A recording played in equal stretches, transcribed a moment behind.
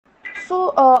So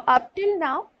up till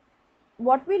now,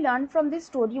 what we learned from this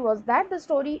story was that the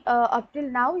story up till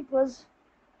now it was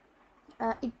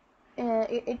uh, it,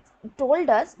 it told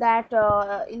us that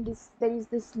in this there is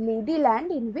this lady land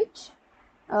in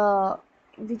uh,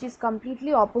 which is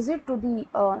completely opposite to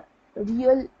the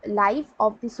real life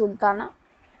of the sultana,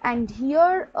 and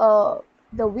here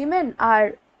the women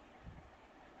are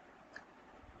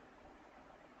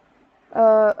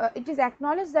it is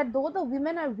acknowledged that though the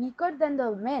women are weaker than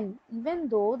the men, even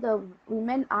though the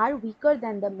women are weaker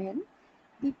than the men,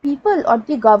 the people or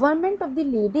the government of the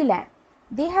ladyland,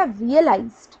 they have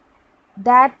realized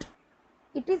that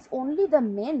it is only the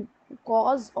men who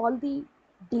cause all the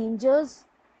dangers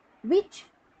which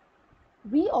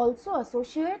we also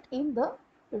associate in the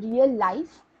real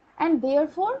life, and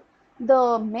therefore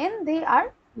the men, they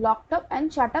are locked up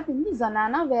and shut up in the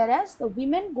zanana, whereas the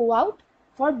women go out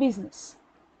for business.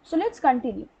 So let's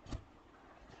continue.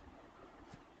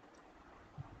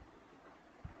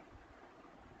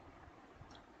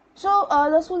 So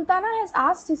the sultana has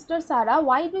asked sister Sarah,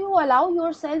 why do you allow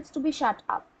yourselves to be shut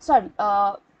up? Sorry,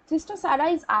 sister Sarah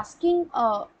is asking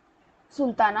the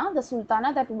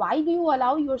sultana, that why do you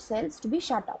allow yourselves to be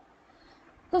shut up?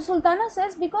 The sultana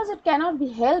says, because it cannot be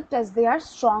helped, as they are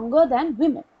stronger than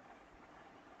women.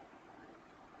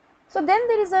 So then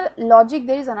there is a logic,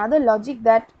 there is another logic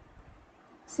that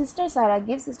sister Sarah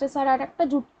gives. Sister Sarah একটা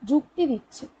যুক্তি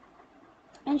দিচ্ছে,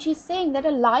 and she's saying that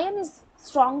a lion is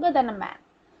stronger than a man,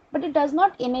 but it does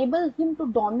not enable him to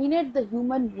dominate the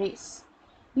human race.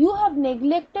 You have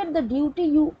neglected the duty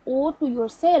you owe to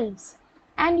yourselves,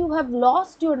 and you have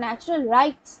lost your natural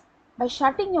rights by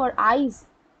shutting your eyes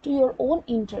to your own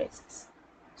interests.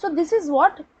 So this is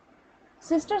what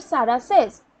sister Sarah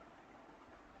says.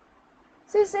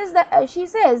 She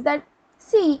says that,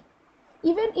 see,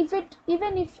 even if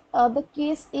the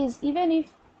case is,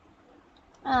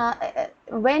 uh,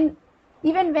 when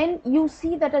even when you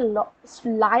see that a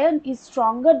lion is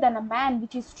stronger than a man,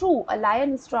 which is true, a lion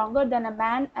is stronger than a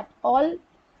man at all,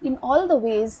 in all the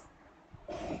ways,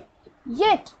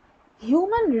 yet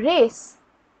human race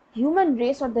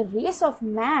or the race of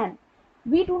man,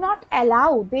 we do not allow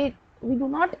we do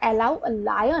not allow a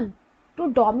lion to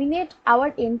dominate our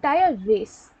entire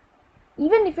race,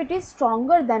 even if it is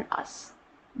stronger than us.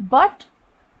 But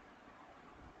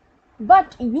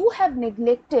you have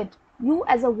neglected, you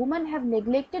as a woman have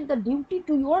neglected the duty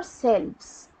to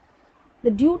yourselves.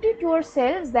 The duty to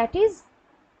yourselves, that is,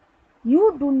 you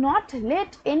do not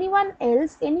let anyone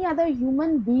else, any other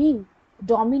human being,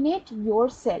 dominate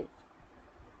yourself.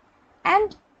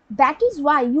 And that is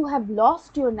why you have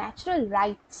lost your natural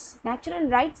rights. Natural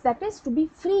rights, that is, to be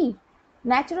free.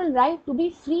 Natural right to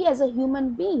be free as a human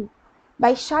being,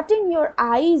 by shutting your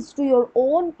eyes to your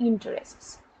own interests.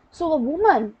 So a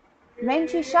woman, when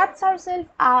she shuts herself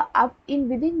up in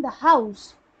within the house,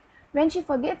 when she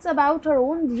forgets about her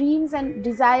own dreams and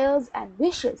desires and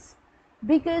wishes,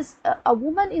 because a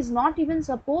woman is not even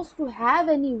supposed to have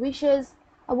any wishes,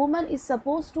 a woman is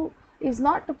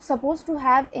not supposed to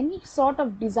have any sort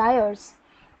of desires,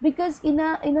 because in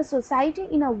a society,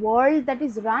 in a world that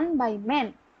is run by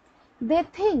men, they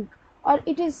think, or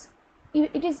it is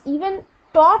even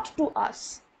taught to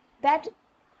us, that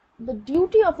the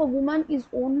duty of a woman is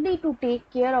only to take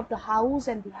care of the house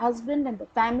and the husband and the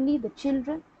family, the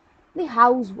children, the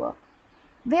housework.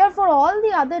 Therefore all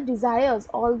the other desires,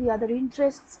 all the other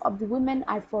interests of the women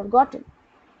are forgotten.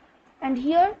 And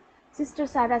here sister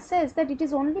Sarah says that it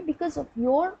is only because of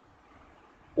your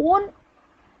own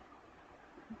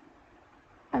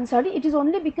it is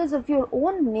only because of your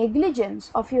own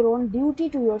negligence of your own duty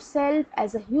to yourself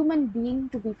as a human being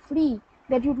to be free,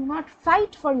 that you do not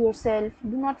fight for yourself,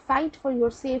 you do not fight for your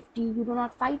safety, you do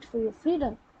not fight for your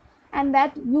freedom, and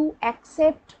that you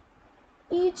accept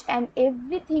each and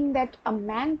everything that a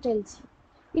man tells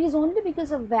you. It is only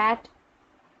because of that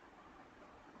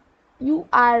you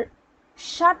are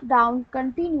shut down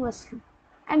continuously,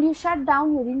 and you shut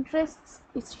down your interests,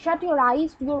 you shut your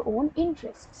eyes to your own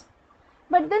interests.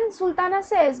 But then Sultana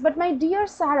says, but my dear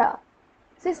Sarah,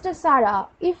 sister Sarah,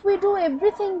 if we do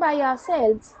everything by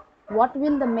ourselves, what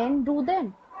will the men do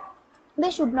then? They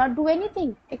should not do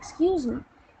anything. Excuse me.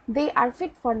 They are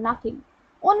fit for nothing.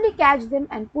 Only catch them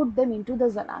and put them into the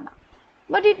zanana.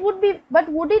 But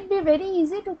would it be very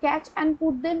easy to catch and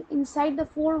put them inside the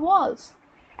four walls?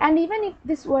 And even if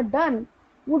this were done,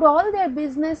 would all their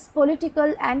business,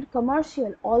 political and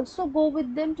commercial, also go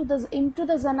with them into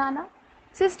the zanana?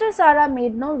 Sister Sarah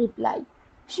made no reply.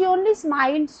 She only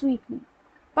smiled sweetly.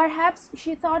 Perhaps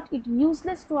she thought it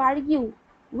useless to argue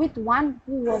with one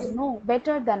who was no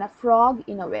better than a frog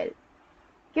in a well.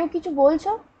 কেউ কিছু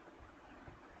বলছো?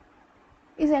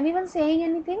 Is anyone saying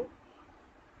anything?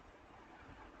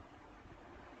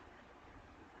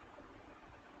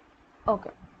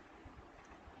 Okay.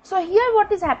 So here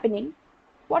what is happening?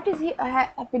 What is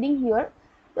happening here?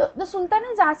 The Sultan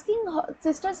is asking her,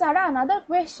 Sister Sarah another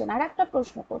question. আর একটা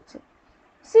প্রশ্ন করছে.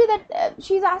 See that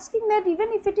she's asking that even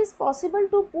if it is possible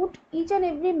to put each and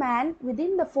every man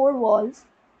within the four walls,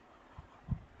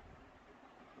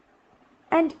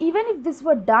 and even if this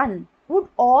were done, would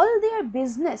all their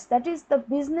business, that is the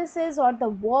businesses or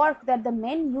the work that the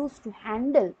men used to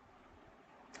handle,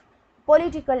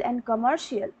 political and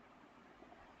commercial,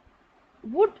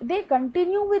 would they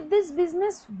continue with this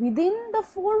business within the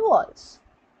four walls?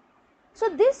 So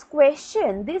this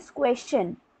question,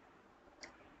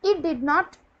 it did not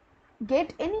get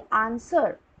any answer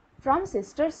from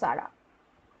Sister Sarah.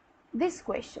 This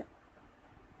question,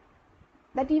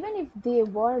 that even if they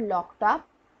were locked up,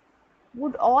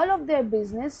 would all of their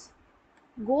business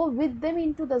go with them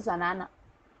into the zanana?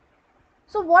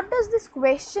 So what does this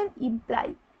question imply?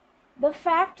 The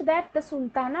fact that the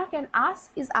Sultana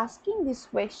is asking this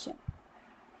question.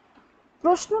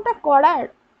 প্রশ্নটা করার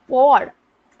পর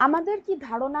আমাদের কি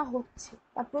ধারণা হচ্ছে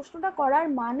বা প্রশ্নটা করার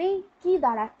মানেই কি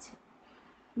দাঁড়াচ্ছে,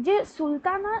 যে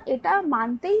সুলতানা এটা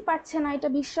মানতেই পারছে না, এটা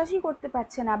বিশ্বাসই করতে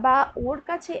পারছে না, বা ওর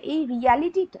কাছে এই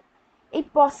রিয়ালিটিটা, এই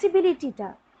পসিবিলিটিটা,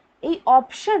 এই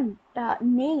অপশনটা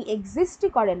নেই, এক্সিস্টই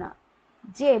করে না,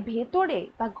 যে ভেতরে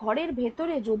বা ঘরের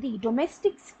ভেতরে যদি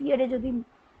ডোমেস্টিক স্পিয়ারে যদি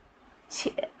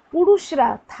পুরুষরা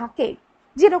থাকে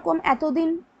যেরকম এতদিন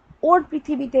ওর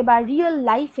পৃথিবীতে বা রিয়েল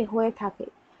লাইফে হয়ে থাকে,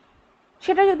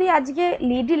 সেটা যদি আজকে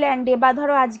লেডি ল্যান্ডে বা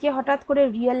ধরো আজকে হঠাৎ করে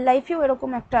রিয়েল লাইফেও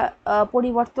এরকম একটা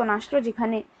পরিবর্তন আসলো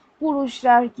যেখানে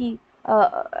পুরুষরা আর কি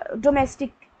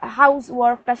ডোমেস্টিক হাউস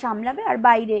ওয়ার্কটা সামলাবে আর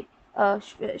বাইরে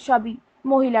সবই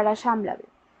মহিলারা সামলাবে,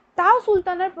 তাও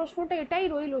সুলতানার প্রশ্নটা এটাই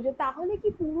রইল যে তাহলে কি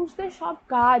পুরুষদের সব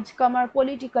কাজ,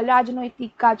 পলিটিক্যাল,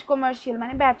 রাজনৈতিক কাজ, কমার্শিয়াল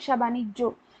মানে ব্যবসা বাণিজ্য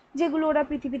যেগুলো ওরা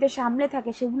পৃথিবীতে সামলে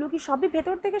থাকে সেগুলো কি সবই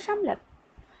ভেতর থেকে সামলাবে?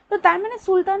 তো তার মানে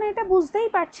সুলতানা এটা বুঝতেই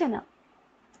পারছে না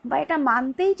বা এটা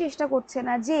মানতেই চেষ্টা করছে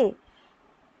না যে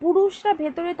পুরুষরা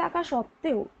ভেতরে থাকা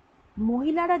সত্ত্বেও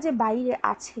মহিলারা যে বাইরে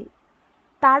আছে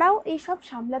তারাও এইসব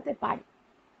সামলাতে পারে।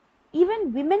 Even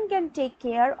women can take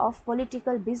care of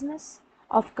political business,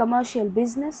 of commercial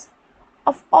business,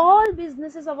 of all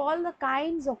businesses, of all the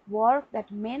kinds of work that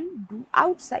men do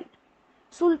outside.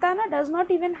 Sultana does not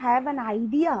even have an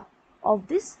idea of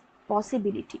this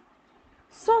possibility.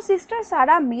 So Sister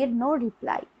Sarah made no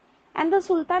reply, and the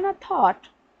Sultana thought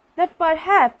that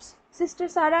perhaps Sister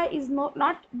Sarah is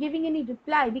not giving any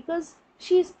reply because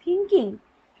she is thinking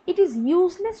it is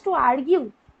useless to argue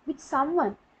with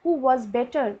someone who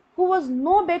was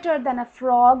no better than a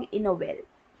frog in a well.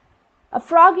 A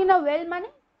frog in a well মানে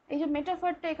এই যে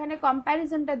মেটাফরটা এখানে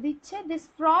কম্প্যারিজনটা দিচ্ছে, this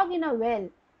frog in a well,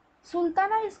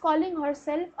 Sultana is calling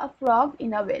herself a frog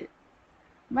in a well,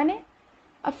 মানে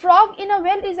a frog in a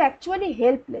well is actually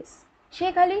helpless. সে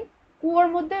খালি কুয়োর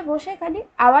মধ্যে বসে খালি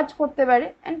আওয়াজ করতে পারে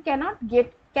and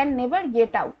can never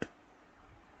get out,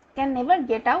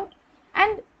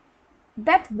 and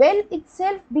that well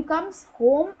itself becomes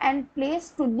home and place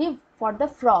to live for the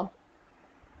frog.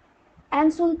 And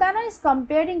Sultana is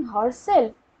comparing herself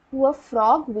to a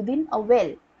frog within a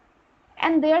well,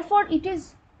 and therefore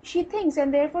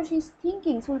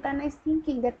Sultana is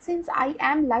thinking that since I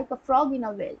am like a frog in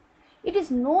a well, it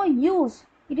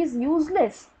is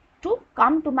useless to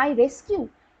come to my rescue,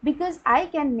 because I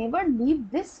can never leave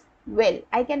this well,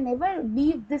 I can never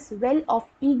leave this well of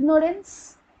ignorance,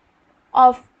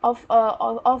 of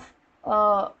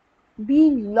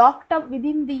being locked up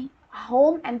within the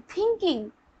home and thinking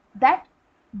that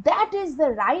that is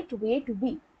the right way to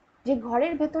be, যে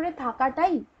ঘরের ভেতরে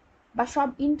থাকাটাই বা সব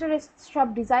interest সব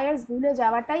desires ভুলে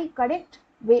যাওয়াটাই correct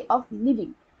way of living.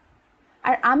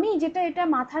 আর আমি যেটা এটা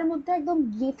মাথার মধ্যে একদম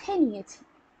গেঁথে নিয়েছি,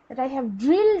 that I have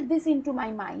drilled this into my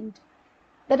mind,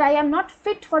 that I am not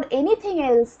fit for anything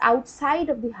else outside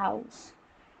of the house.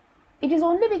 It is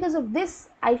only because of this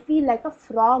I feel like a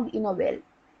frog in a well.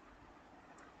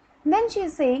 Then she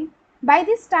is saying, by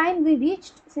this time we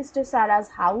reached Sister Sarah's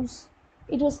house.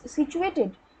 It was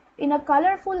situated in a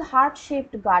colorful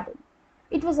heart-shaped garden.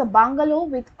 It was a bungalow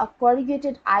with a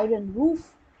corrugated iron roof.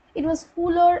 It was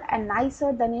cooler and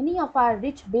nicer than any of our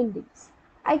rich buildings.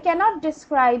 I cannot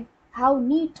describe how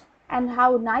neat and how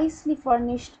nicely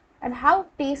furnished and how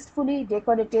tastefully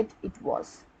decorated it was.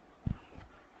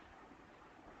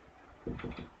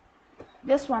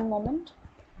 Just one moment.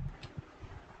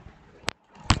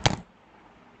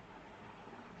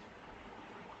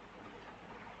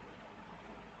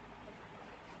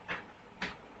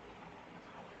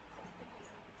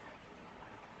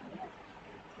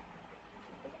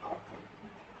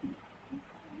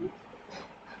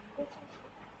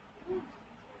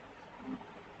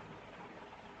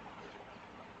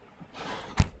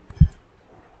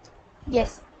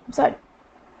 Yes, sorry.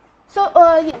 So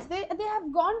yes, they have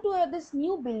gone to this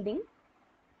new building,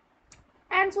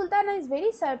 and Sultana is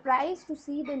very surprised to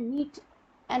see the neat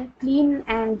and clean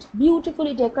and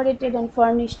beautifully decorated and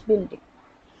furnished building.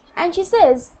 And she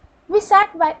says, we sat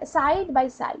side by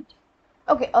side.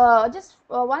 Okay, just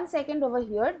 1 second over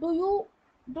here.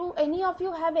 Do any of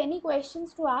you have any questions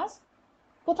to ask?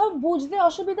 কোথাও বুঝতে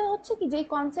অসুবিধা হচ্ছে কি, যেই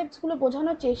concepts গুলো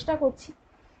বোঝানোর চেষ্টা করছি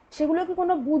সেগুলো কি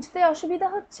কোনো বুঝতে অসুবিধা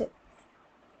হচ্ছে,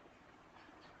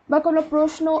 বা কোনো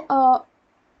প্রশ্ন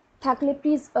থাকলে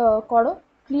প্লিজ করো,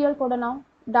 ক্লিয়ার করে নাও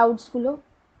ডাউটস গুলো।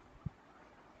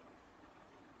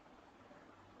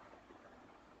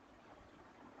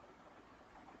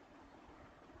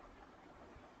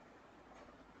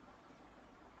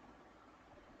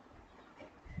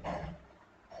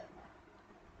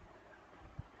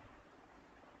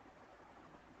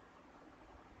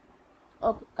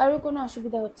 ওকে, কারোর কোনো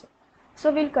অসুবিধা হচ্ছে? So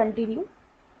will continue.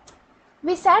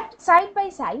 We sat side by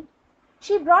side.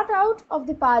 She brought out of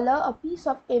the parlor a piece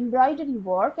of embroidery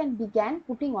work and began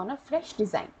putting on a fresh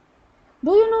design.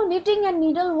 Do you know knitting and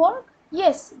needlework?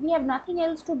 Yes, we have nothing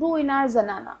else to do in our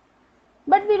zanana.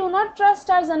 But we do not trust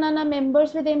our zanana members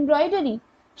with embroidery,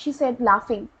 she said,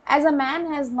 laughing, as a man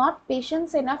has not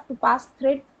patience enough to pass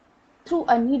thread through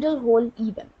a needle hole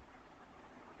even.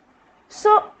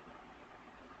 So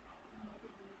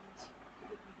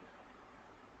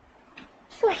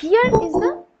here is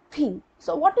the thing.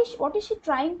 So what is she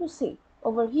trying to say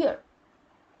over here?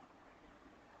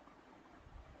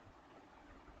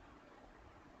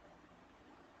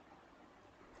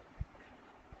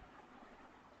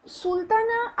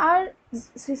 Sultana R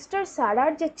sister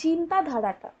সারার যে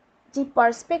চিন্তাধারাটা, যে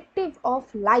perspective of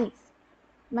life,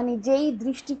 মানে যেই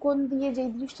দৃষ্টিকোণ দিয়ে, যেই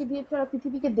দৃষ্টি দিয়ে তারা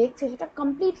পৃথিবীকে দেখছে, সেটা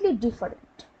completely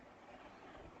different.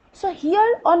 So here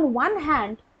on one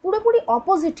hand পুরোপুরি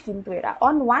অপোজিট কিন্তু এরা।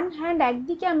 অন ওয়ান হ্যান্ড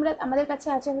একদিকে আমাদের কাছে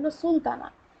আছে হলো সুলতানা,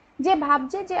 যে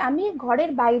ভাবছে যে আমি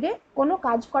ঘরের বাইরে কোনো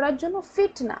কাজ করার জন্য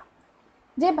ফিট না,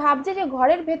 যে ভাবছে যে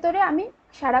ঘরের ভেতরে আমি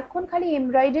সারাক্ষণ খালি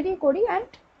এমব্রয়ডারি করি,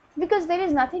 and because there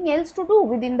is nothing else to do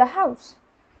within the house.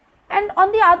 And on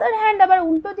the other hand আবার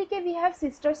উল্টো দিকে উই হ্যাভ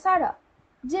সিস্টার সারা,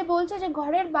 যে বলছে যে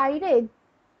ঘরের বাইরে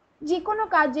যে কোনো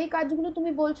কাজ, যেই কাজগুলো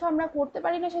তুমি বলছো আমরা করতে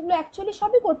পারি না, সেগুলো অ্যাকচুয়ালি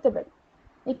সবই করতে পারি।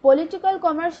 এই পলিটিক্যাল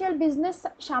কমার্শিয়াল বিজনেস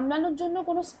সামলানোর জন্য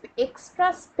কোনো এক্সট্রা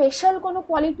স্পেশাল কোনো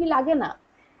কোয়ালিটি লাগে না,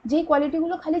 যেই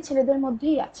কোয়ালিটিগুলো খালি ছেলেদের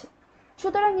মধ্যেই আছে।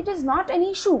 সুতরাং it is not an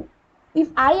issue if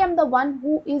I am the one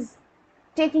who is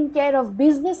taking care of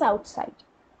business outside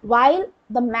while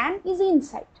the man is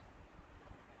inside.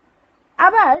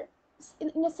 Abar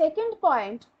in a second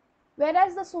point,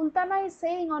 whereas the Sultana is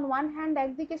saying on one hand,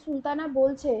 ekdike Sultana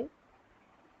bolche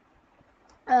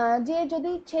যে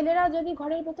যদি ছেলেরা যদি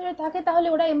ঘরের ভেতরে থাকে তাহলে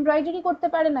ওরা embroidery করতে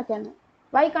পারে না কেন?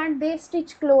 Why can't they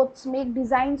stitch clothes, make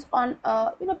designs on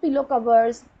pillow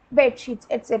covers, bed sheets,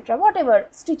 etc., whatever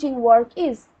stitching work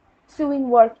is, sewing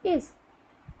work is.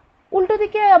 উল্টো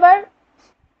দিকে আবার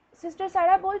সিস্টার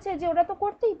সারা বলছে যে ওরা তো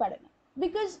করতেই পারে না,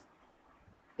 because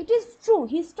it is true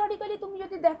historically তুমি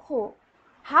যদি দেখো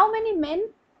হাউ মেনি মেন,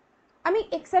 আমি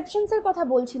এক্সেপশনসের কথা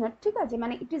বলছি না, ঠিক আছে,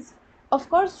 মানে it is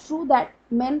of course true that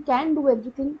main can do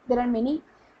everything, there are many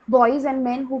boys and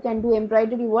man who can do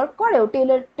embroidery work, করেও,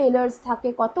 টেলার্স থাকে,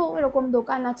 কত এরকম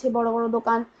দোকান আছে, বড় বড়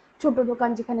দোকান, ছোট দোকান,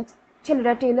 যেখানে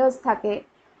ছেলেরা টেলার্স থাকে।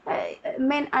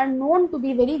 Main are known to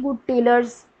be very good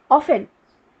tailors often.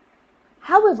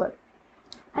 However,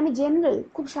 আমি জেনারেল,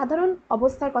 খুব সাধারণ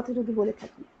অবস্থার কথা যদি বলে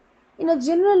থাকি, ইন আ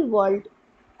জেনারেল ওয়ার্ল্ড,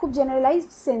 খুব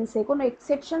জেনারেলাইজড সেন্সে কোনো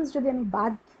এক্সেপশনস যদি আমি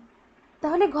বাদ দিই,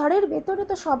 তাহলে ঘরের ভেতরে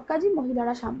তো সব কাজই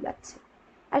মহিলারা সামলাচ্ছে,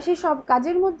 আর সেই সব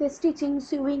কাজের মধ্যে স্টিচিং,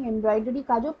 সুইং, এমব্রয়ডারি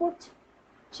কাজও পড়ছে,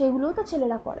 সেগুলোও তো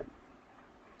ছেলেরা করে।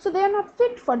 So they are not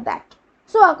fit for that.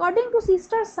 So according to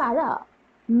sister Sara,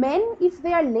 men, if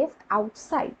they are left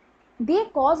outside, they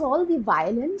cause all the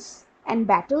violence and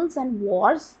battles and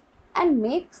wars and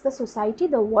makes the society,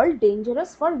 the world,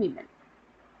 dangerous for women.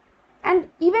 And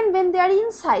even when they are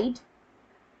inside,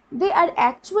 they are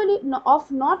actually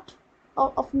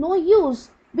of no use,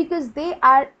 because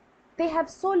they have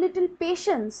so little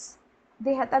patience,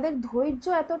 they have তাদের ধৈর্য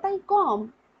এতটাই কম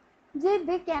যে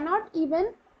they cannot even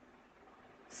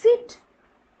sit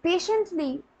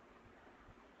patiently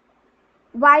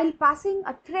while passing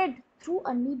a thread through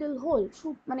a needle hole.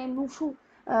 মানে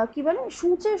কি বলে,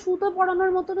 সূচে সুতো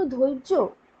পড়ানোর মতো ধৈর্য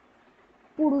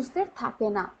পুরুষদের থাকে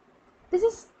না। This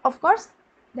is of course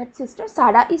that sister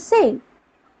Sara is saying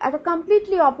at a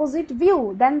completely opposite view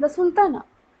than the Sultana.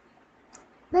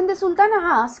 Then the Sultana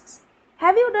asks,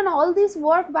 have you done all this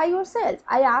work by yourself?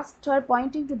 I asked her,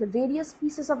 pointing to the various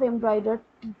pieces of embroidered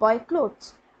boy clothes.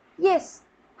 Yes,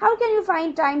 How can you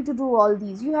find time to do all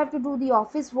these? You have to do the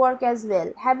office work as well,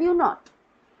 have you not?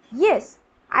 Yes,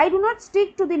 I do not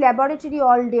stick to the laboratory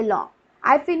all day long.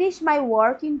 I finish my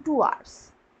work in 2 hours.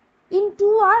 In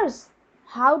 2 hours?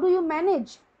 How do you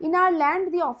manage? In our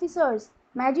land, the officers,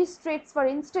 magistrates for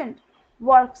instance,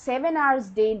 work 7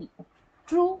 hours daily.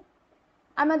 True,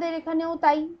 আমাদের এখানেও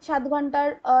তাই 7 ঘন্টার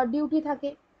duty থাকে।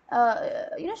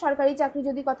 সরকারি চাকরি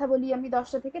যদি কথা বলি আমি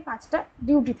 10টা থেকে 5টা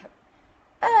ডিউটি থাকে।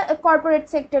 কর্পোরেট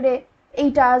সেক্টরে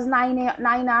 8 hours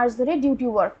 9 hours ধরে ডিউটি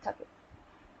ওয়ার্ক থাকে।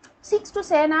 6 to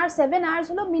 7 hours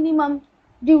হলো minimum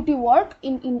duty work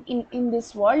in this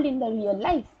world, in the real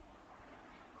life.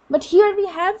 But here we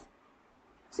have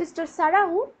Sister Sarah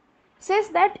who says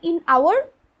that in our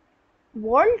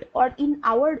world or in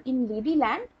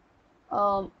Ladyland,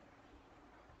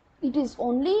 it is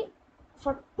only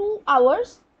for 2 hours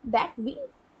that we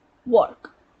work.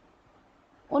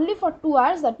 Only for 2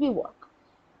 hours that we work.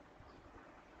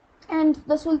 And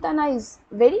the Sultana is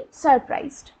very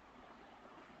surprised.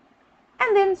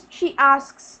 And then she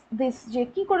asks this, je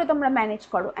ki kore tomra manage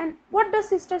koro? And what does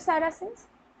Sister Sarah says?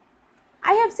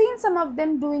 I have seen some of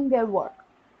them doing their work.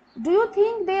 Do you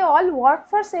think they all work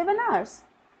for 7 hours?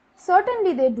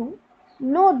 Certainly they do.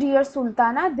 No, dear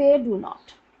Sultana, they do not.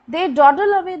 They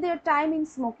dawdle away their time in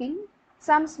smoking.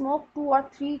 Some smoke 2 or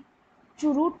 3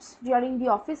 churruts during the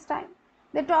office time.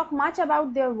 They talk much about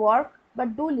their work but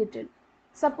do little.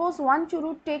 Suppose one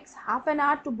churrut takes half an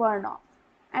hour to burn off,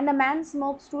 and a man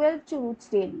smokes 12 churruts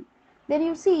daily. Then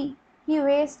you see he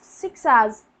wastes 6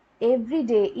 hours every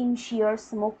day in sheer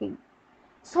smoking.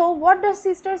 So what does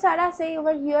Sister Sarah say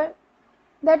over here?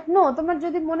 That no, তোমার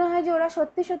যদি মনে হয় যে ওরা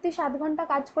সত্যি সত্যি 7 ঘন্টা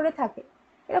কাজ করে থাকে,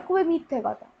 এটা খুবই মিথ্যে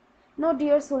কথা। No,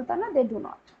 dear Sultana, they do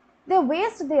not. They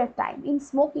waste their time in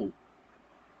smoking.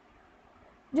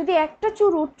 যদি একটা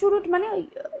চুরুট মানে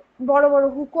বড় বড়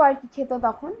হুকো আর কি খেত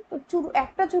তখন, তো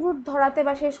একটা চুরুট ধরাতে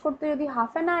বা শেষ করতে যদি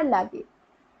হাফ অ্যান আওয়ার লাগে,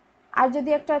 আর যদি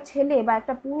একটা ছেলে বা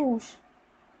একটা পুরুষ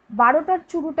 12টার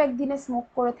চুরুট একদিনে স্মোক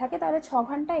করে থাকে, তাহলে 6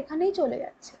 ঘন্টা এখানেই চলে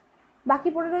যাচ্ছে, বাকি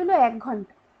পড়ে রইল 1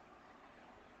 ঘন্টা।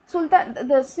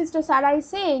 The Sister Sarah is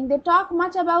saying they talk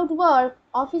much about work.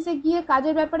 অফিসে গিয়ে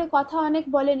কাজের ব্যাপারে কথা অনেক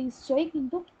বলে নিশ্চয়ই,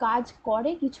 কিন্তু কাজ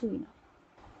করে কিছুই না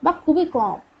বা খুবই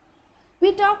কম। We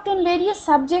talked on various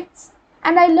subjects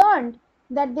and I learned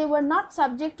that they were not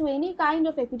subject to any kind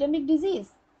of epidemic disease,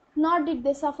 nor did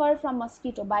they suffer from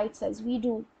mosquito bites as we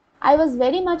do. I was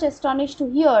very much astonished to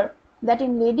hear that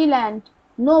in Ladyland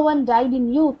no one died in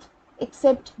youth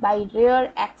except by rare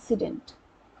accident.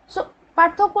 So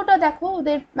পার্থক্যটা দেখো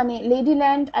ওদের মানে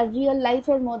লেডিল্যান্ড আর real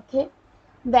লাইফের মধ্যে,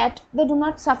 that they do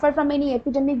not suffer from any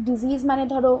epidemic disease, মানে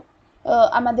ধরো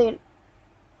আমাদের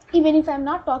even if I am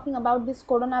not talking about this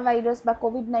coronavirus বা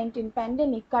COVID-19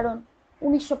 pandemic, কারণ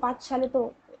 1905 সালে তো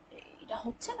এটা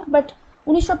হচ্ছে না, বাট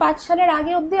 1905 সালের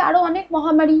আগে অবধি আরো অনেক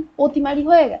মহামারী অতিমারি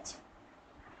হয়ে গেছে।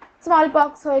 স্মল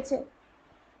পক্স হয়েছে,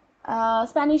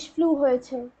 স্প্যানিশ ফ্লু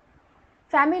হয়েছে,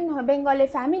 ফ্যামিন, বেঙ্গলে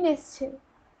ফ্যামিন এসছে,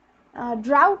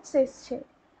 ড্রাউটস এসছে,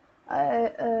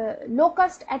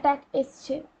 লোকাস্ট অ্যাটাক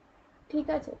এসছে, ঠিক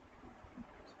আছে,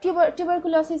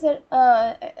 টিউবারকুলোসিসের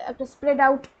একটা স্প্রেড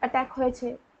আউট অ্যাটাক হয়েছে,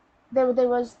 there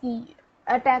was the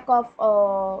attack of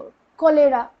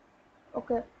cholera,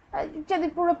 okay, যদি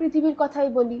পুরো পৃথিবীর কথাই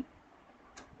বলি,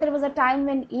 there was a time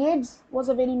when AIDS was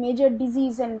a very major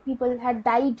disease and people had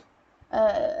died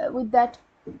with that,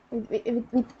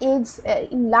 with AIDS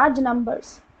in large numbers.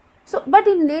 So but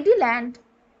in Ladyland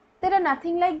there are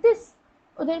nothing like this.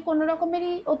 ওদের কোনো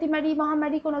রকমেরই অতিমারি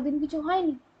মহামারী কোনোদিন কিছু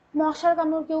হয়নি, মশার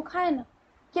কামড় কেউ খায় না,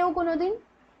 কেউ কোনোদিন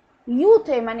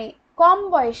ইউথে মানে কম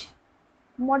বয়সে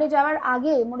মরে যাওয়ার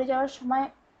আগে, মরে যাওয়ার সময়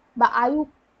বা আয়ু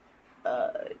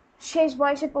শেষ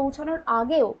বয়সে পৌঁছানোর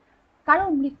আগেও কারো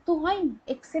মৃত্যু হয়নি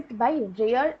except by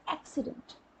rare accident.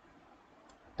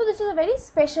 So this is a very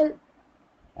special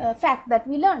fact that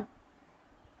we learn.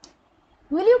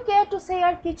 Will you care to see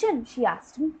our kitchen? She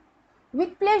asked me.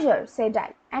 With pleasure, said I,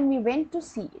 and we went to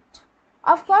see it.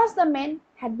 Of course the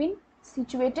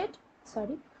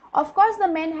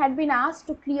men had been asked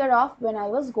to clear off when I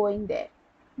was going there.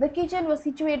 The kitchen was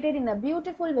situated in a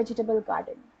beautiful vegetable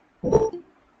garden.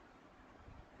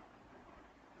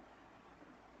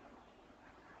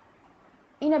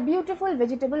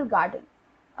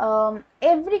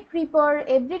 Every creeper,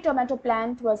 every tomato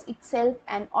plant was itself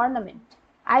an ornament.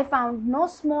 I found no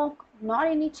smoke nor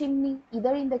any chimney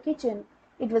either in the kitchen.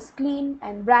 It was clean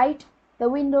and bright. The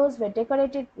windows were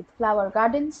decorated with flower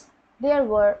gardens. There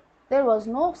was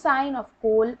no sign of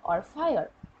coal or fire.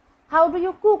 How do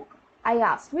you cook? I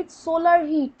asked. With solar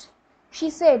heat, she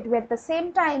said, at the same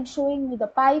time showing me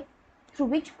the pipe through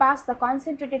which passed the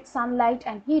concentrated sunlight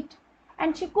and heat. And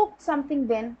she cooked something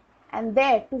then, and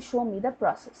there to show me the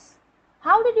process.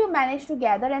 How did you manage to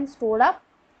gather and store up?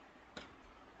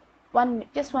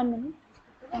 Just 1 minute.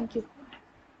 Thank you.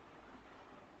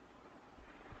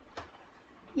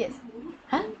 Yes.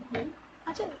 Huh?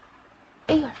 Achha.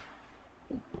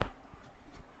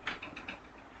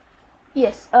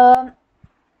 Yes.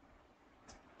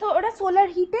 তো ওটা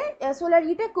solar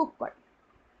হিটে cook করে.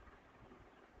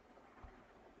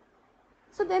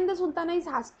 So then the Sultana is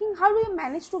asking, how do you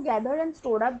manage to gather and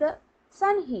store up the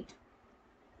sun heat?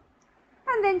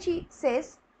 And then she says,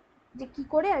 যে কি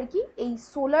করে আর কি এই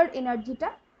solar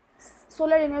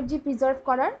energy preserve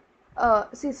করার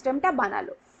সিস্টেমটা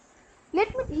বানালো. Let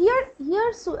me here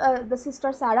the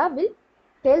sister Sarah will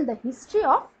tell the history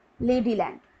of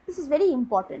Ladyland. This is very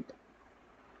important.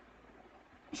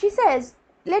 She says,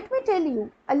 let me tell you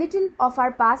a little of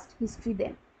our past history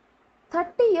then.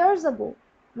 30 years ago,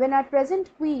 when our present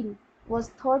queen was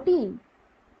 13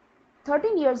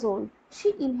 years old, she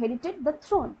inherited the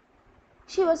throne.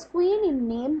 She was queen in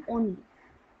name only,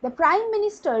 the prime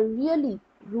minister really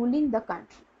ruling the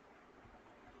country.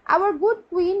 Our good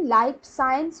queen liked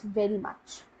science very much.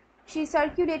 She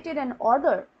circulated an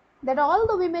order that all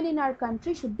the women in our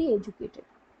country should be educated.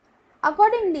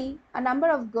 Accordingly, a number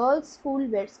of girls'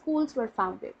 schools were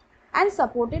founded and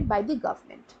supported by the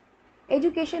government.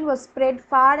 Education was spread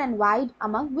far and wide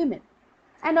among women,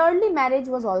 and early marriage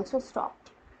was also stopped.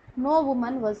 No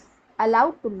woman was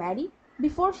allowed to marry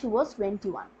before she was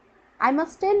 21. I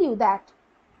must tell you that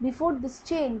before this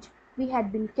change, we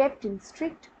had been kept in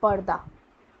strict parda.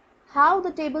 How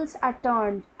the tables are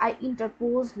turned, I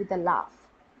interposed with a laugh.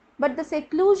 But the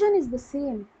seclusion is the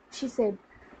same, she said.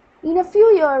 In a few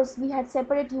years, we had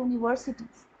separate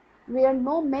universities where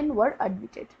no men were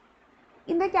admitted.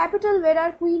 In the capital where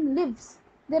our queen lives,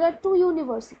 there are 2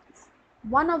 universities.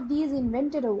 One of these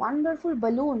invented a wonderful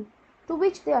balloon to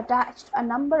which they attached a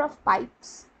number of pipes.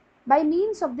 By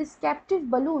means of this captive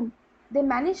balloon, they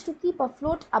managed to keep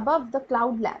afloat above the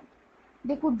cloudland.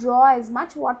 They could draw as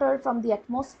much water from the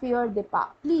atmosphere they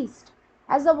pleased.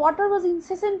 As the water was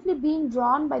incessantly being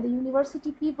drawn by the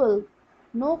university people,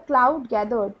 no cloud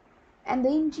gathered, and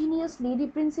the ingenious lady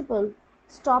principal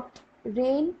stopped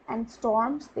rain and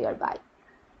storms thereby.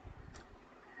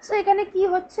 So এখানে কি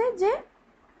হচ্ছে যে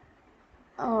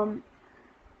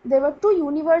there were 2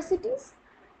 universities,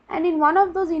 and in one of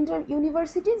those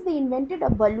universities they invented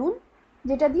a balloon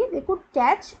যেটা দিয়ে they could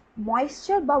catch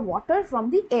moisture বা water from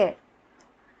the air.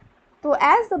 So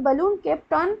as the balloon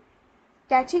kept on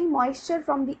catching moisture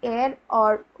from the air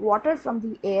or water from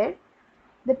the air,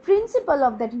 the principal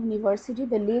of that university,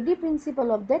 the lady principal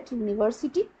of that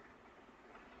university,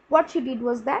 what she did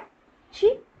was that she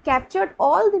captured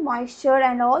all the moisture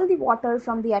and all the water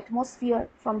from the atmosphere,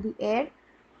 from the air,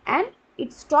 and it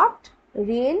stopped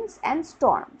rains and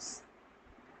storms.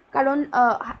 কারণ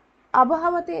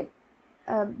আবহাওয়াতে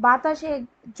বাতাসে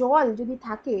জল যদি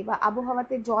থাকে বা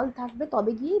আবহাওয়াতে জল থাকবে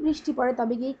তবে গিয়ে বৃষ্টি পড়ে,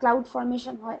 তবে গিয়ে ক্লাউড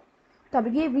ফর্মেশন হয়, তবে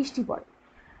গিয়ে বৃষ্টি পড়ে।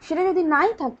 সেটা যদি নাই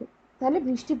থাকে তাহলে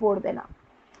বৃষ্টি পড়বে না।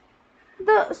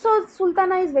 So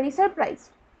Sultana is very surprised.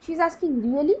 She is asking,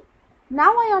 really?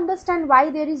 Now I understand why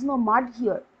there is no mud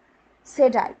here,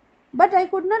 said I. But I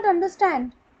could not understand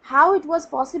how it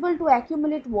was possible to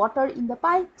accumulate water in the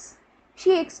pipes.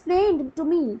 She explained to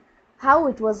me how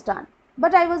it was done,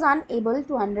 but I was unable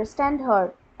to understand her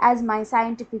as my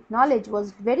scientific knowledge was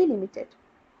very limited.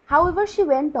 However, she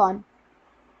went on,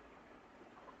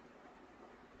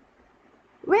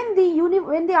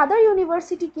 when the other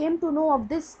university came to know of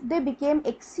this, they became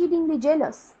exceedingly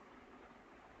jealous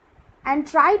and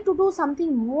tried to do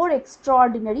something more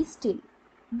extraordinary still.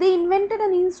 They invented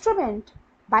an instrument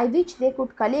by which they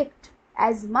could collect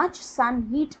as much sun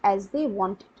heat as they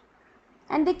wanted,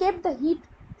 and they kept the heat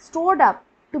stored up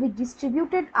to be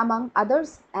distributed among others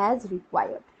as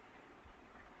required.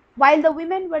 While the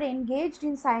women were engaged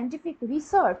in scientific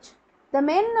research, the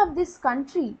men of this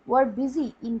country were busy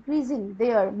increasing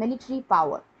their military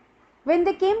power. When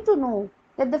they came to know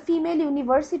that the female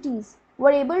universities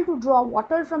were able to draw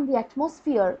water from the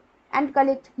atmosphere and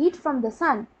collect heat from the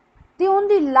sun, they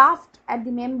only laughed at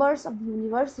the members of the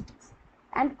universities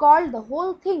and called the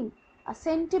whole thing a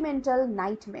sentimental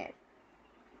nightmare.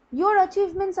 Your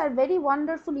achievements are very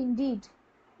wonderful indeed,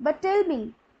 but tell me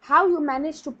how you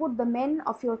managed to put the men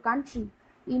of your country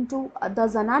into the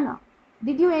zanana.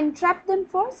 Did you entrap them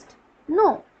first?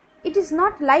 No, it is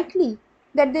not likely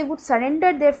that they would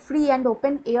surrender their free and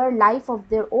open air life of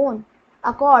their own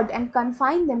accord and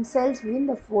confine themselves within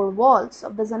the 4 walls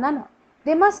of the zanana.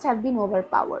 They must have been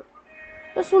overpowered.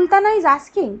 So Sultana is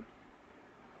asking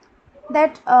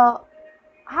that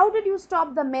how did you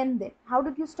stop the men then? How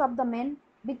did you stop the men?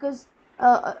 Because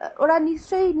ওরা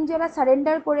নিশ্চয়ই নিজেরা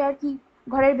surrender করে আর কি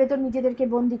ঘরের ভেতর নিজেদেরকে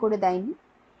বন্দি করে দেয়নি,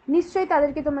 নিশ্চয়ই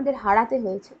তাদেরকে তোমাদের হারাতে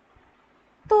হয়েছে।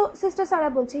 তো সিস্টার সারা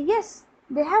বলছে, yes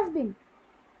they have been.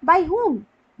 By hmm?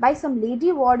 By some lady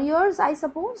warriors I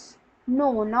suppose? No,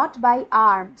 not by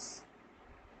arms.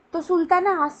 তো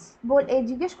সুলতানা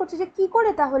জিজ্ঞেস করছে যে কি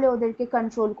করে তাহলে ওদেরকে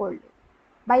কন্ট্রোল করলে?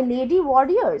 বাই লেডি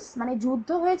ওয়ারিয়ার্স মানে যুদ্ধ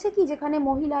হয়েছে কি যেখানে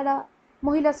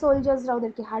মহিলা সোলজার্সরা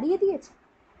ওদেরকে হারিয়ে দিয়েছে?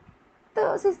 তো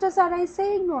sister Sara is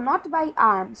saying no, not by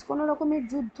arms, কোনো রকমের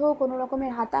যুদ্ধ, কোনো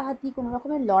রকমের হাতাহাতি, কোনো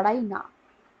রকমের লড়াই না।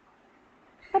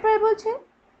 তারপরে বলছে,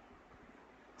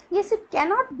 yes it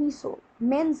cannot be so,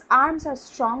 men's arms are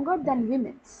stronger than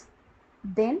women's.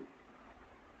 Then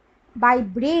by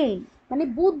brain মানে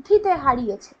বুদ্ধিতে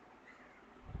হারিয়েছে।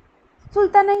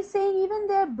 Sultana is saying even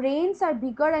their brains are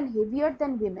bigger and heavier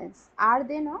than women's, are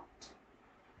they not?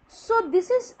 So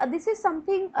this is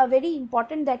something very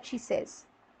important that she says.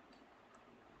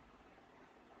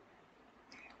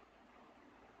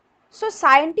 So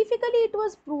scientifically it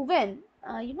was proven,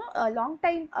 a long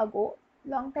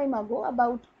time ago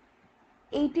about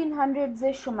 1800s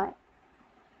এর সময়,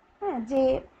 হ্যাঁ, যে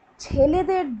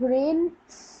ছেলেদের brain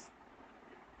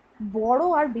বড়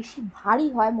আর বেশি ভারী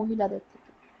হয় মহিলাদের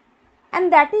থেকে, and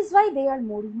that is why they are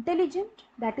more intelligent,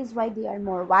 that is why they are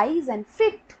more wise and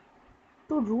fit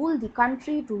to rule the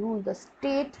country, to rule the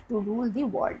state, to rule the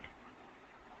world.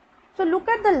 So look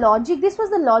at the logic, this was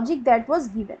the logic that was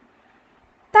given.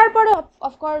 তারপরে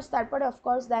of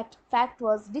course that fact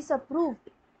was disapproved.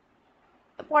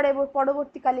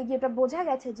 পরবর্তীকালে গিয়ে এটা বোঝা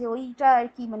গেছে যে ওইটা আর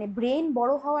কি মানে ব্রেন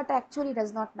বড় হওয়াটা অ্যাকচুয়ালি ডাজ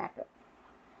নট ম্যাটার,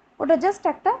 ওটা জাস্ট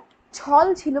একটা ছল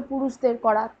ছিল পুরুষদের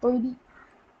করা তৈরি,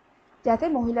 যাতে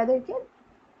মহিলাদেরকে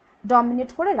ডমিনেট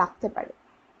করে রাখতে পারে।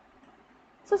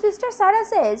 So sister Sarah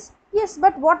says, yes,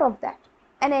 but what of that?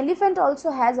 An elephant also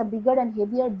has a bigger and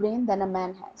heavier brain than a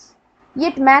man has.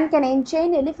 Yet man can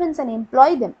enchain elephants and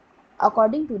employ them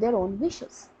according to their own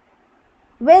wishes.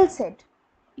 Well said.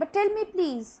 But tell me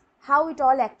please how it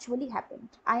all actually happened.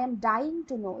 I am dying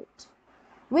to know it.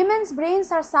 Women's brains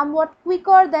are somewhat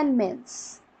quicker than men's.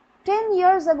 10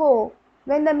 years ago,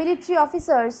 when the military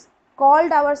officers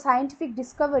called our scientific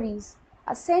discoveries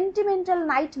a sentimental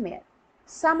nightmare,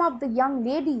 some of the young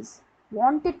ladies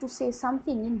wanted to say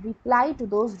something in reply to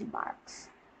those remarks.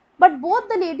 But both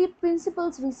the lady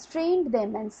principals restrained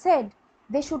them and said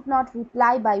they should not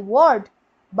reply by word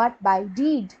but by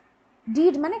deed.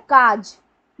 Deed মানে কাজ,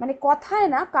 মানে কথায়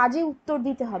না কাজে উত্তর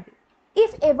দিতে হবে,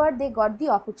 if ever they got the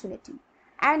opportunity,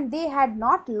 and they had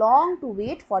not long to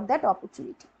wait for that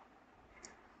opportunity.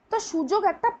 তো সুযোগ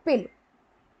একটা পেল,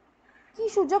 কি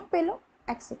সুযোগ পেল?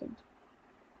 এক second.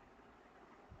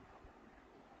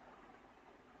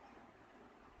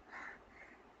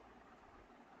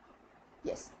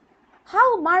 Yes, how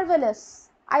marvelous!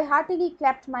 I heartily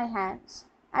clapped my hands,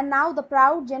 and now the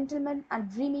proud gentlemen are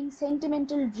dreaming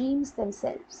sentimental dreams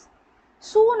themselves.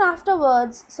 Soon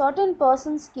afterwards, certain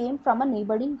persons came from a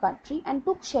neighboring country and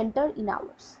took shelter in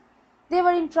ours. They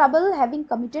were in trouble, having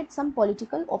committed some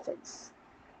political offense.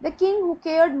 The king, who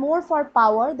cared more for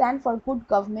power than for good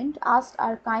government, asked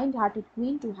our kind-hearted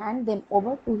queen to hand them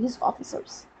over to his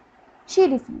officers. She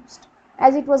refused,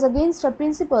 as it was against her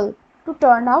principle to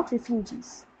turn out refugees.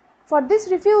 For this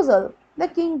refusal, the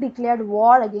king declared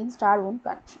war against our own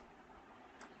country.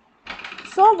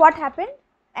 So what happened?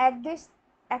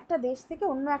 একটা দেশ থেকে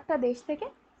অন্য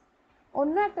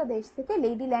একটা দেশ থেকে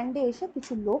lady ল্যান্ডে এসে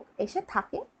কিছু লোক এসে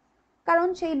থাকে, কারণ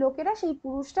সেই লোকেরা সেই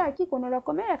পুরুষটা আর কি কোনো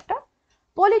রকমের একটা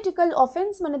পলিটিক্যাল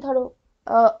অফেন্স মানে ধরো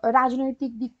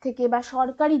রাজনৈতিক দিক থেকে বা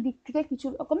সরকারি দিক থেকে কিছু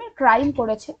রকমের ক্রাইম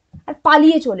করেছে আর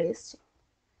পালিয়ে চলে এসছে।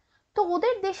 তো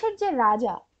ওদের দেশের যে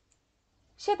রাজা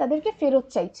সে তাদেরকে ফেরত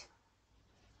চাইছে,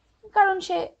 কারণ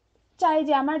সে চায়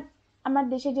যে আমার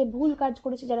দেশে যে ভুল কাজ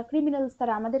করেছে যারা ক্রিমিনালস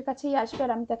তারা আমাদের কাছেই আসবে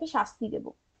আর আমি তাকে শাস্তি দেব।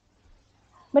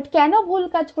 বাট কেন ভুল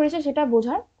কাজ করেছে সেটা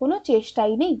বোঝার কোনো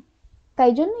চেষ্টাই নেই,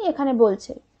 তাই জন্যই এখানে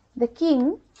বলছে the king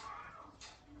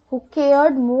who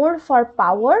cared more for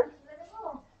পাওয়ার,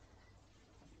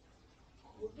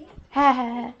 হ্যাঁ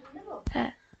হ্যাঁ হ্যাঁ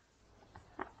হ্যাঁ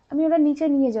আমি ওটা নিচে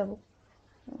নিয়ে যাব,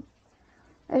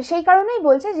 সেই কারণেই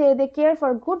বলছে যে দে care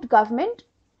for good government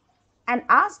and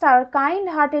asked our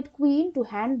kind-hearted queen to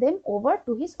hand them over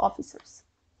to his officers.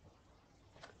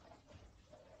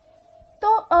 তো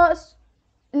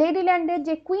লেডি ল্যান্ডের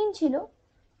যে কুইন ছিল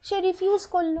সে রিফিউজ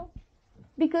করলো,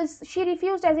 because she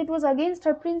refused as it was against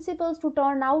her principles to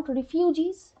turn out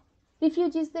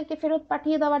রিফিউজিসদেরকে ফেরত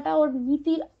পাঠিয়ে দেওয়াটা ওর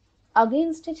নীতির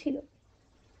আগেনস্টে ছিল।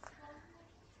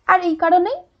 আর এই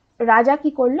কারণেই রাজা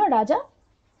কি করলো, রাজা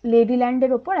লেডি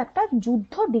ল্যান্ডের ওপর একটা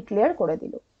যুদ্ধ ডিক্লেয়ার করে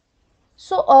দিল।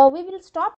 So we will stop